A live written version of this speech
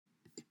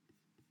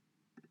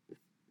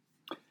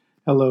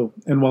Hello,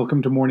 and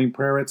welcome to morning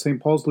prayer at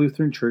St. Paul's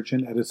Lutheran Church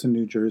in Edison,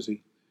 New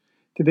Jersey.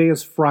 Today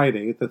is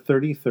Friday, the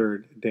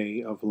 33rd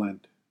day of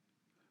Lent.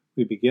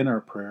 We begin our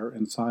prayer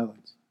in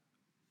silence.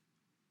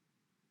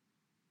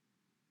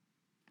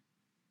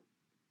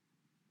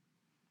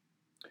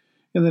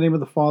 In the name of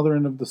the Father,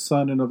 and of the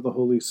Son, and of the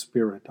Holy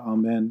Spirit.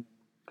 Amen.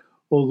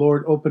 O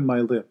Lord, open my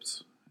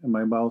lips, and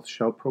my mouth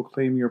shall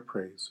proclaim your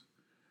praise.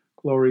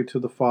 Glory to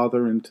the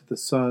Father, and to the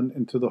Son,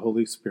 and to the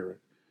Holy Spirit,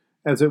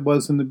 as it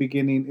was in the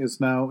beginning,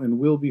 is now, and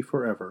will be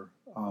forever.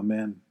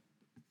 Amen.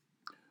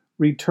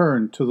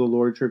 Return to the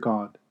Lord your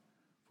God,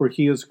 for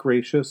he is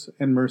gracious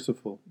and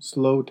merciful,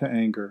 slow to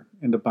anger,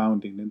 and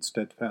abounding in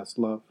steadfast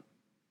love.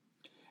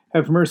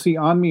 Have mercy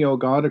on me, O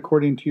God,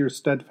 according to your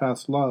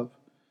steadfast love.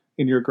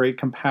 In your great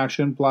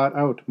compassion blot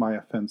out my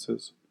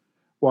offenses.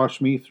 Wash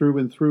me through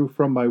and through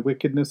from my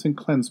wickedness, and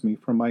cleanse me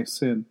from my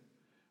sin.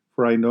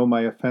 For I know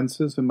my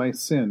offenses, and my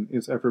sin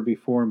is ever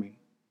before me.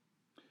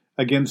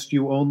 Against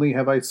you only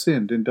have I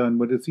sinned and done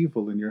what is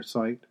evil in your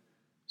sight,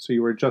 so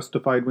you are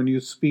justified when you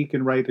speak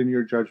and right in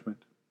your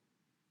judgment.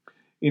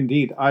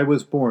 Indeed, I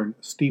was born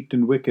steeped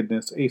in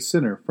wickedness, a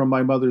sinner from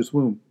my mother's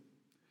womb.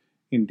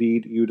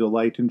 Indeed, you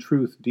delight in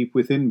truth deep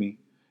within me,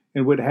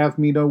 and would have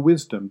me know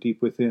wisdom deep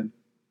within.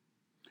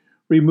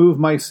 Remove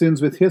my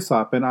sins with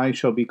hyssop, and I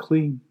shall be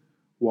clean.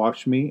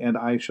 Wash me, and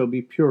I shall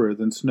be purer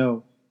than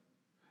snow.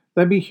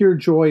 Let me hear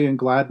joy and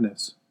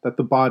gladness, that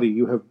the body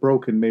you have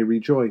broken may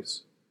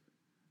rejoice.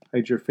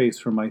 Hide your face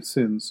from my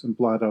sins, and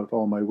blot out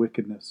all my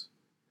wickedness.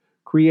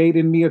 Create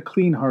in me a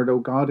clean heart, O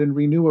God, and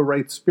renew a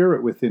right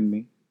spirit within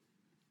me.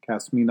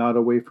 Cast me not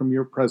away from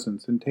your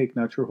presence, and take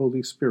not your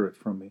Holy Spirit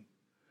from me.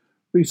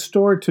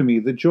 Restore to me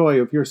the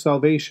joy of your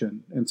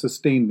salvation, and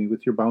sustain me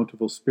with your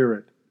bountiful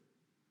Spirit.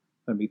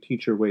 Let me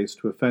teach your ways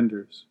to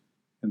offenders,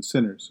 and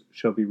sinners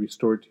shall be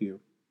restored to you.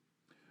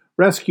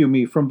 Rescue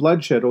me from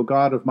bloodshed, O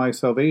God of my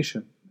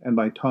salvation, and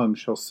my tongue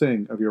shall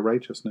sing of your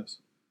righteousness.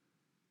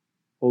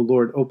 O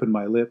Lord, open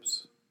my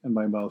lips, and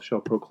my mouth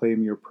shall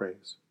proclaim your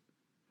praise.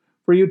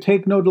 For you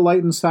take no delight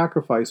in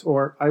sacrifice,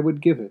 or I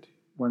would give it.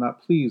 You are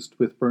not pleased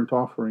with burnt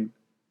offering.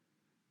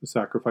 The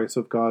sacrifice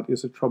of God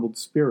is a troubled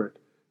spirit.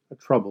 A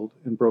troubled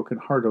and broken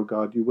heart, O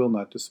God, you will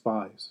not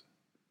despise.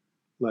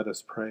 Let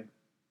us pray.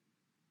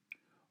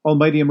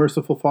 Almighty and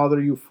merciful Father,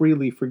 you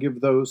freely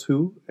forgive those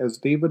who, as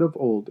David of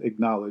old,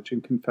 acknowledge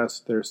and confess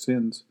their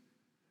sins.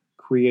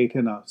 Create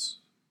in us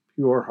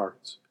pure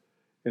hearts,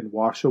 and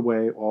wash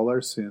away all our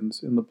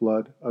sins in the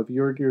blood of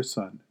your dear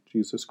Son,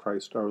 Jesus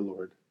Christ our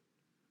Lord.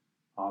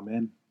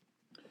 Amen.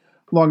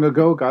 Long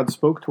ago, God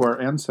spoke to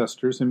our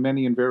ancestors in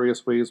many and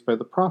various ways by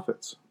the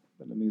prophets,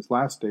 but in these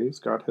last days,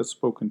 God has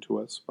spoken to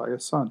us by a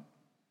Son.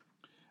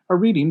 A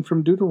reading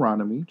from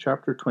Deuteronomy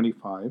chapter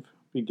 25,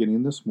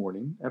 beginning this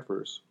morning at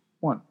verse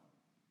 1.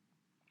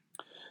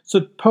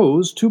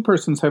 Suppose two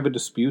persons have a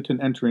dispute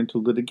and enter into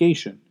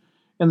litigation,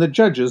 and the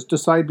judges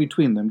decide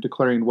between them,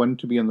 declaring one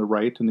to be in the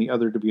right and the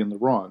other to be in the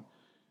wrong.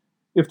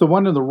 If the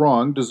one in the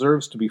wrong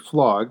deserves to be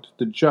flogged,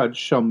 the judge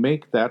shall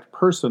make that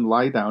person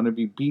lie down and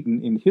be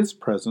beaten in his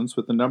presence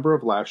with the number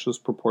of lashes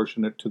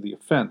proportionate to the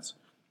offense.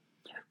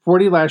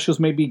 40 lashes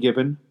may be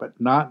given, but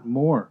not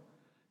more.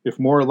 If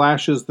more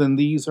lashes than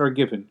these are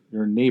given,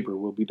 your neighbor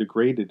will be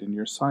degraded in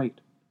your sight.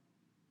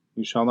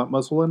 You shall not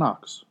muzzle an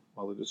ox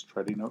while it is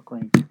treading out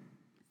grain.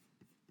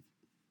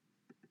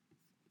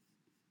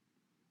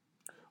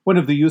 One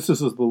of the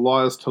uses of the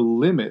law is to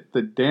limit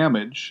the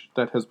damage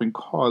that has been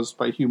caused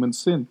by human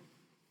sin.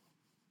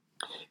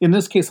 In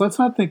this case, let's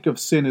not think of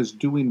sin as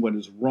doing what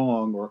is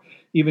wrong or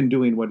even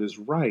doing what is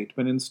right,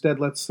 but instead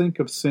let's think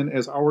of sin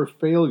as our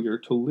failure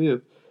to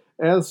live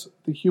as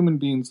the human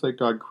beings that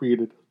God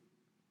created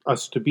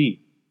us to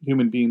be,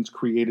 human beings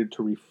created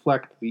to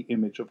reflect the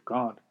image of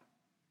God.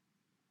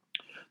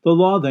 The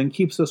law then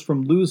keeps us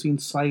from losing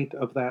sight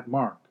of that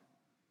mark.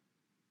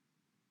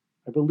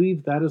 I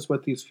believe that is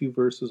what these few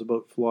verses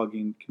about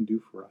flogging can do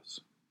for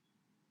us.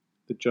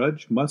 The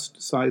judge must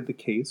decide the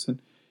case, and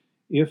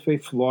if a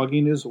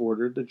flogging is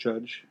ordered, the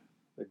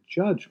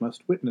judge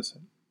must witness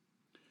it.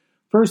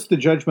 First, the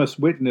judge must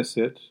witness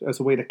it as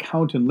a way to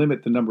count and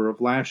limit the number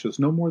of lashes,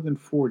 no more than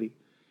 40.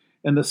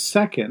 And the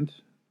second,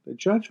 the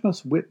judge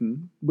must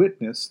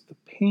witness the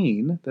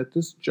pain that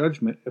this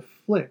judgment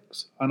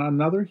inflicts on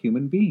another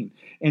human being,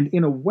 and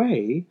in a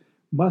way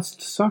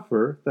must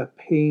suffer the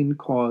pain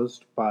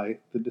caused by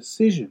the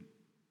decision.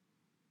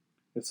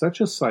 If such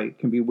a sight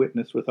can be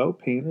witnessed without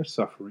pain or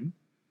suffering,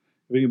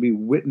 if it can be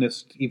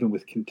witnessed even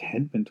with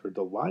contentment or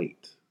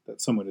delight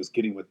that someone is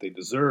getting what they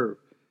deserve,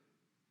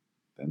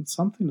 then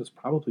something has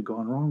probably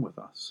gone wrong with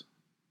us.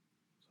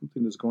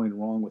 Something is going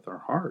wrong with our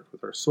heart,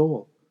 with our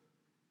soul.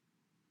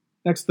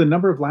 Next, the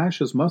number of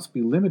lashes must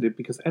be limited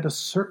because at a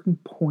certain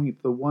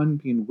point, the one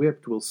being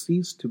whipped will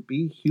cease to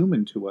be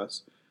human to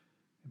us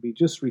and be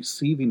just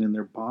receiving in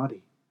their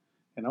body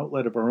an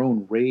outlet of our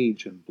own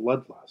rage and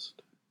bloodlust.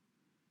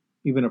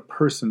 Even a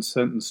person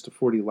sentenced to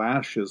 40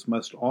 lashes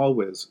must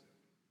always,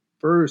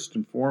 first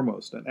and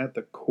foremost, and at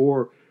the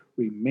core,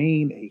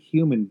 remain a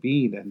human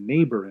being, a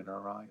neighbor in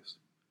our eyes.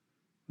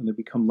 When they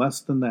become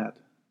less than that,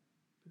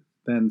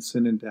 then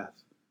sin and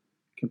death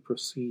can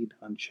proceed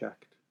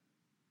unchecked.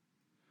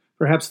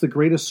 Perhaps the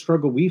greatest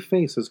struggle we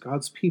face as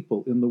God's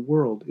people in the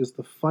world is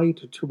the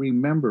fight to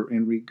remember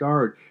and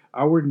regard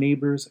our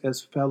neighbors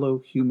as fellow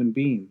human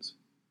beings,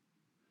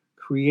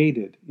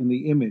 created in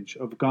the image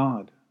of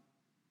God,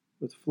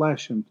 with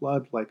flesh and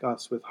blood like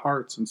us, with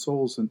hearts and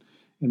souls and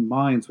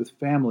minds, with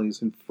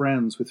families and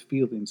friends, with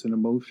feelings and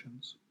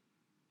emotions.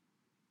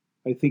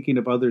 By thinking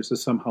of others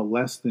as somehow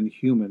less than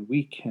human,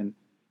 we can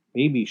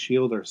maybe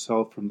shield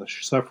ourselves from the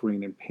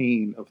suffering and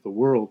pain of the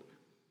world.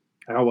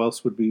 How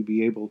else would we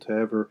be able to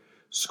ever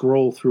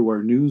scroll through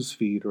our news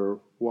feed or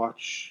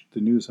watch the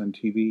news on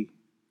TV?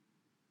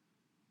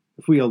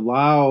 If we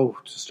allow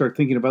to start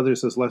thinking of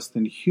others as less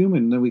than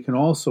human, then we can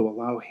also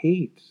allow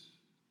hate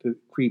to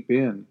creep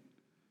in.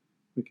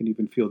 We can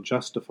even feel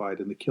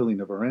justified in the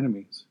killing of our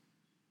enemies.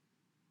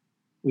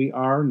 We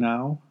are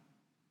now,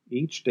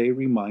 each day,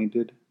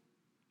 reminded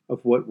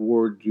of what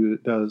war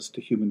does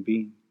to human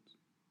beings.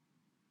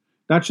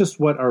 Not just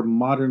what our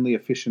modernly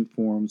efficient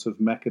forms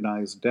of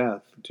mechanized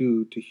death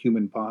do to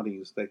human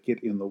bodies that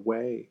get in the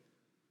way,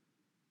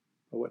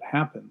 but what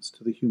happens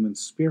to the human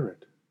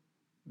spirit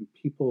when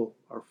people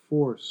are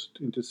forced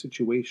into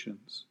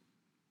situations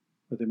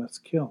where they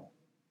must kill.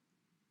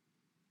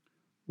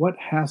 What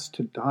has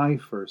to die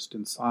first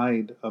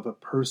inside of a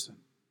person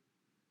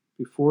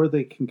before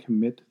they can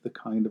commit the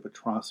kind of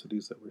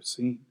atrocities that we're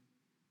seeing?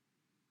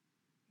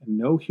 And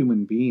no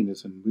human being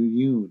is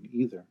immune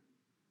either.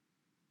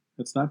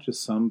 It's not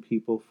just some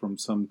people from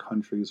some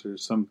countries or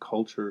some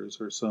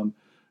cultures or some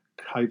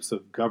types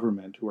of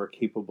government who are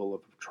capable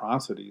of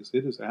atrocities.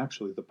 It is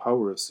actually the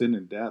power of sin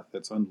and death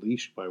that's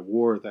unleashed by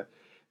war that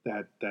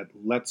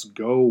lets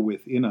go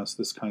within us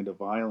this kind of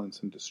violence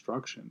and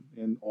destruction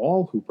in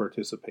all who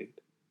participate.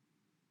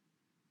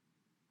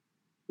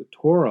 The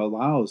Torah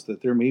allows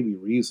that there may be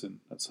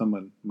reason that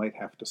someone might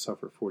have to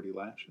suffer 40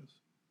 lashes.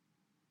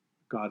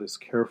 God is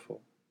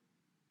careful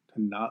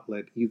to not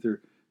let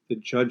either the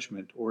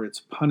judgment or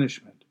its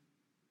punishment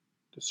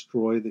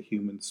destroy the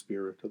human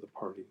spirit of the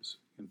parties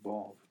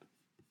involved.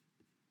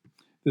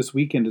 This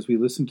weekend, as we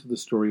listen to the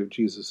story of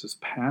Jesus'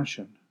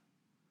 passion,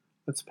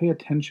 let's pay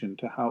attention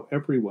to how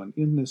everyone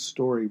in this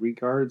story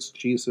regards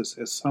Jesus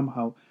as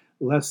somehow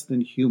less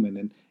than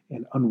human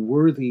and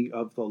unworthy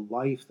of the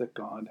life that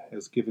God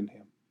has given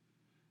him.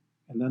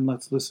 And then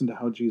let's listen to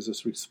how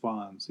Jesus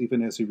responds.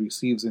 Even as he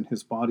receives in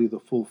his body the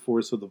full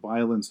force of the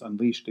violence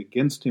unleashed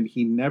against him,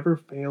 he never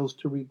fails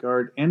to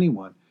regard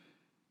anyone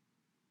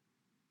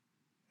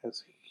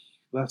as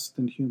less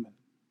than human,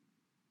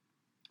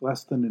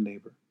 less than a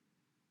neighbor.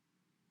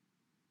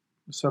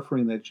 The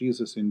suffering that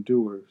Jesus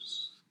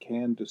endures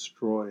can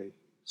destroy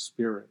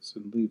spirits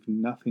and leave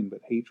nothing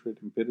but hatred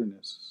and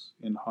bitterness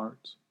in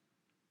hearts.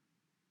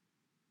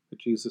 But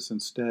Jesus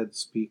instead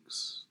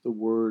speaks the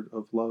word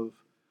of love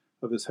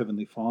of his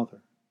heavenly Father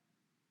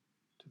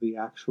to the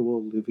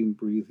actual living,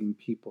 breathing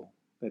people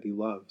that he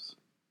loves,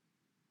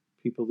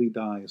 people he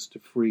dies to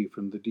free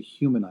from the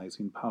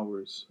dehumanizing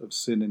powers of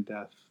sin and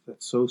death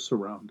that so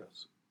surround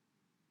us.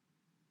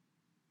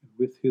 And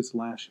with his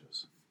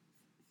lashes,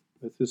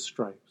 with his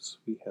stripes,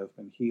 we have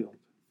been healed.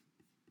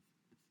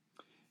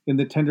 In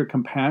the tender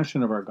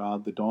compassion of our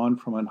God, the dawn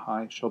from on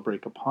high shall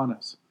break upon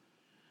us.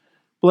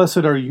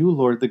 Blessed are you,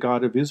 Lord, the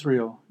God of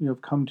Israel. You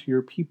have come to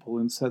your people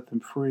and set them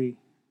free.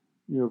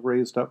 You have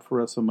raised up for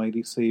us a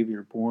mighty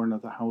Savior, born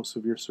of the house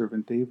of your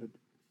servant David.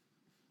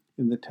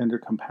 In the tender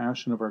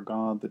compassion of our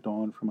God, the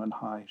dawn from on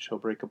high shall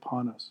break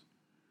upon us.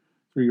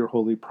 Through your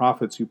holy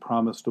prophets you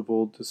promised of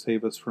old to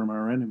save us from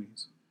our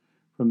enemies,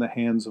 from the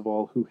hands of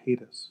all who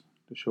hate us,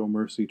 to show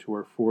mercy to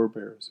our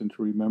forebears, and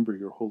to remember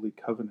your holy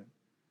covenant.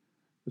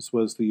 This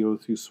was the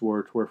oath you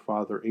swore to our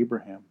father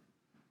Abraham,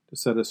 to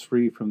set us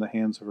free from the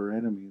hands of our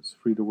enemies,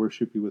 free to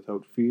worship you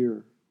without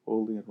fear,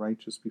 holy and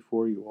righteous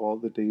before you all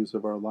the days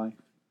of our life.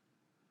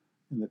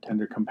 In the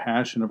tender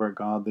compassion of our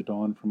God, the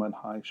dawn from on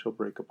high shall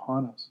break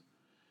upon us.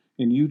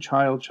 And you,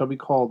 child, shall be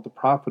called the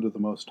prophet of the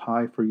Most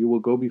High, for you will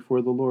go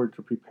before the Lord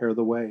to prepare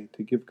the way,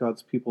 to give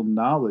God's people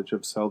knowledge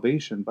of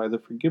salvation by the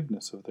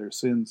forgiveness of their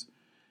sins.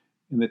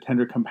 In the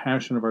tender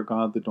compassion of our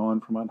God, the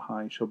dawn from on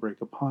high shall break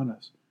upon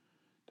us,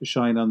 to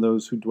shine on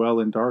those who dwell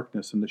in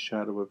darkness and the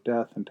shadow of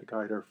death, and to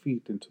guide our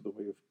feet into the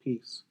way of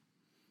peace.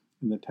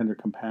 In the tender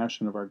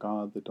compassion of our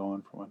God, the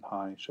dawn from on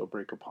high shall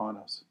break upon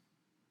us.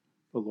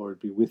 The Lord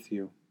be with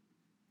you.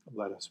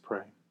 Let us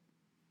pray.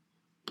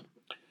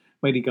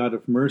 Mighty God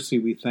of mercy,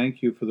 we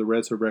thank you for the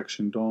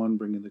resurrection dawn,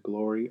 bringing the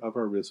glory of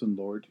our risen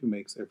Lord, who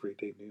makes every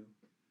day new.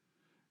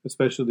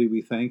 Especially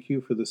we thank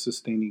you for the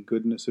sustaining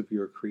goodness of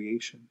your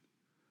creation,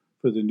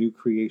 for the new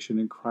creation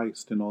in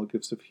Christ and all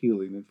gifts of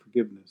healing and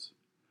forgiveness,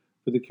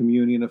 for the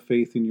communion of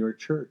faith in your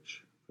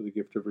church, for the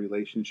gift of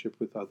relationship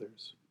with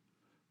others.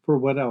 For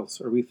what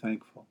else are we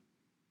thankful?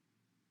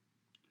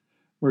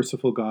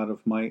 Merciful God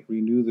of might,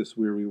 renew this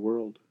weary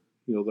world.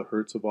 Heal the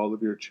hurts of all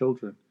of your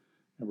children,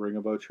 and bring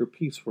about your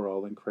peace for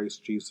all in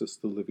Christ Jesus,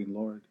 the living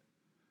Lord.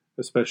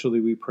 Especially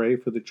we pray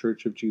for the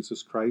Church of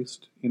Jesus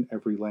Christ in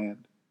every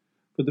land,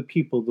 for the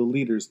people, the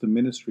leaders, the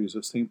ministries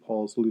of St.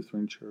 Paul's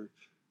Lutheran Church,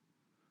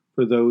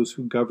 for those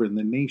who govern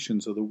the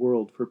nations of the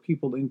world, for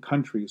people in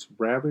countries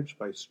ravaged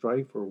by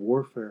strife or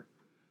warfare.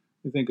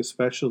 We think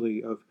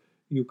especially of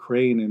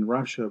Ukraine and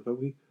Russia, but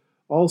we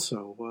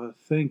also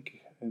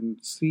think and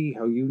see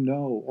how you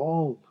know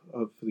all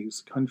of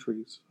these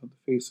countries on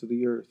the face of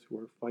the earth who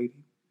are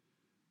fighting,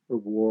 where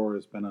war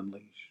has been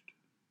unleashed.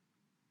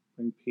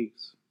 Bring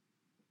peace,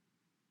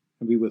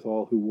 and be with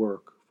all who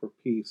work for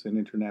peace and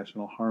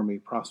international harmony,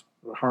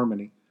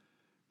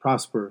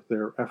 prosper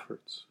their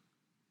efforts.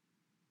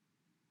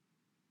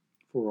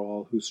 For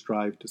all who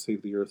strive to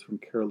save the earth from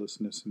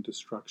carelessness and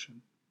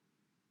destruction.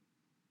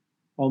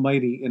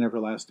 Almighty and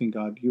everlasting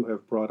God, you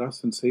have brought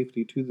us in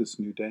safety to this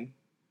new day.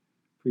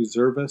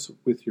 Preserve us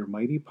with your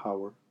mighty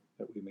power,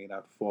 that we may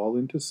not fall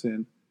into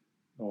sin,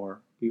 nor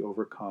be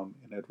overcome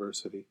in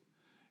adversity.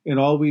 In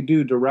all we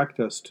do, direct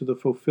us to the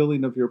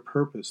fulfilling of your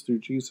purpose through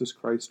Jesus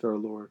Christ our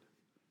Lord.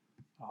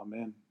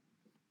 Amen.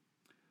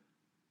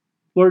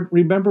 Lord,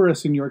 remember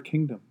us in your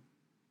kingdom,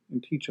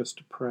 and teach us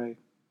to pray.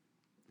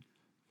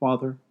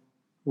 Father,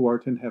 who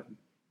art in heaven,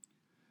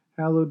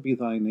 hallowed be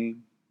thy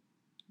name.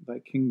 Thy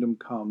kingdom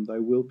come, thy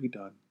will be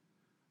done,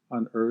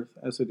 on earth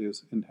as it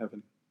is in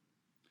heaven.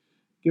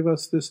 Give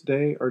us this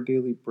day our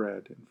daily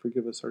bread, and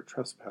forgive us our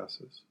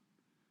trespasses,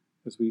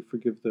 as we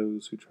forgive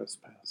those who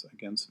trespass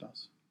against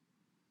us.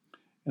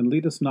 And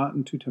lead us not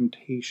into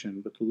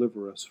temptation, but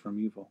deliver us from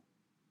evil.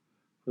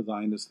 For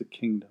thine is the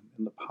kingdom,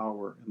 and the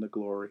power, and the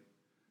glory,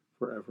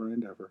 forever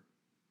and ever.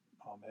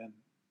 Amen.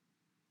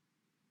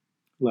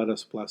 Let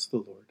us bless the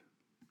Lord.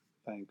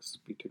 Thanks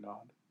be to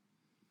God.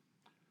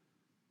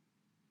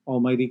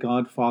 Almighty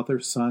God, Father,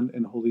 Son,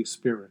 and Holy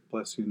Spirit,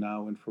 bless you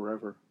now and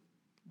forever.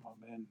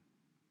 Amen.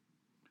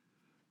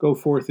 Go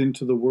forth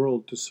into the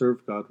world to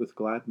serve God with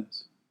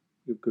gladness.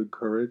 Give good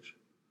courage.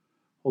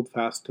 Hold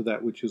fast to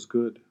that which is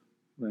good.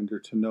 Render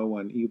to no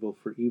one evil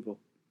for evil.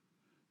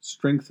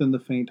 Strengthen the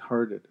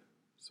faint-hearted.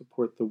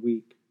 Support the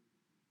weak.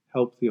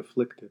 Help the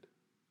afflicted.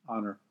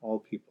 Honor all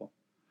people.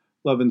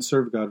 Love and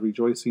serve God,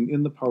 rejoicing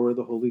in the power of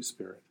the Holy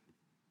Spirit.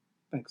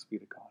 Thanks be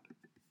to God.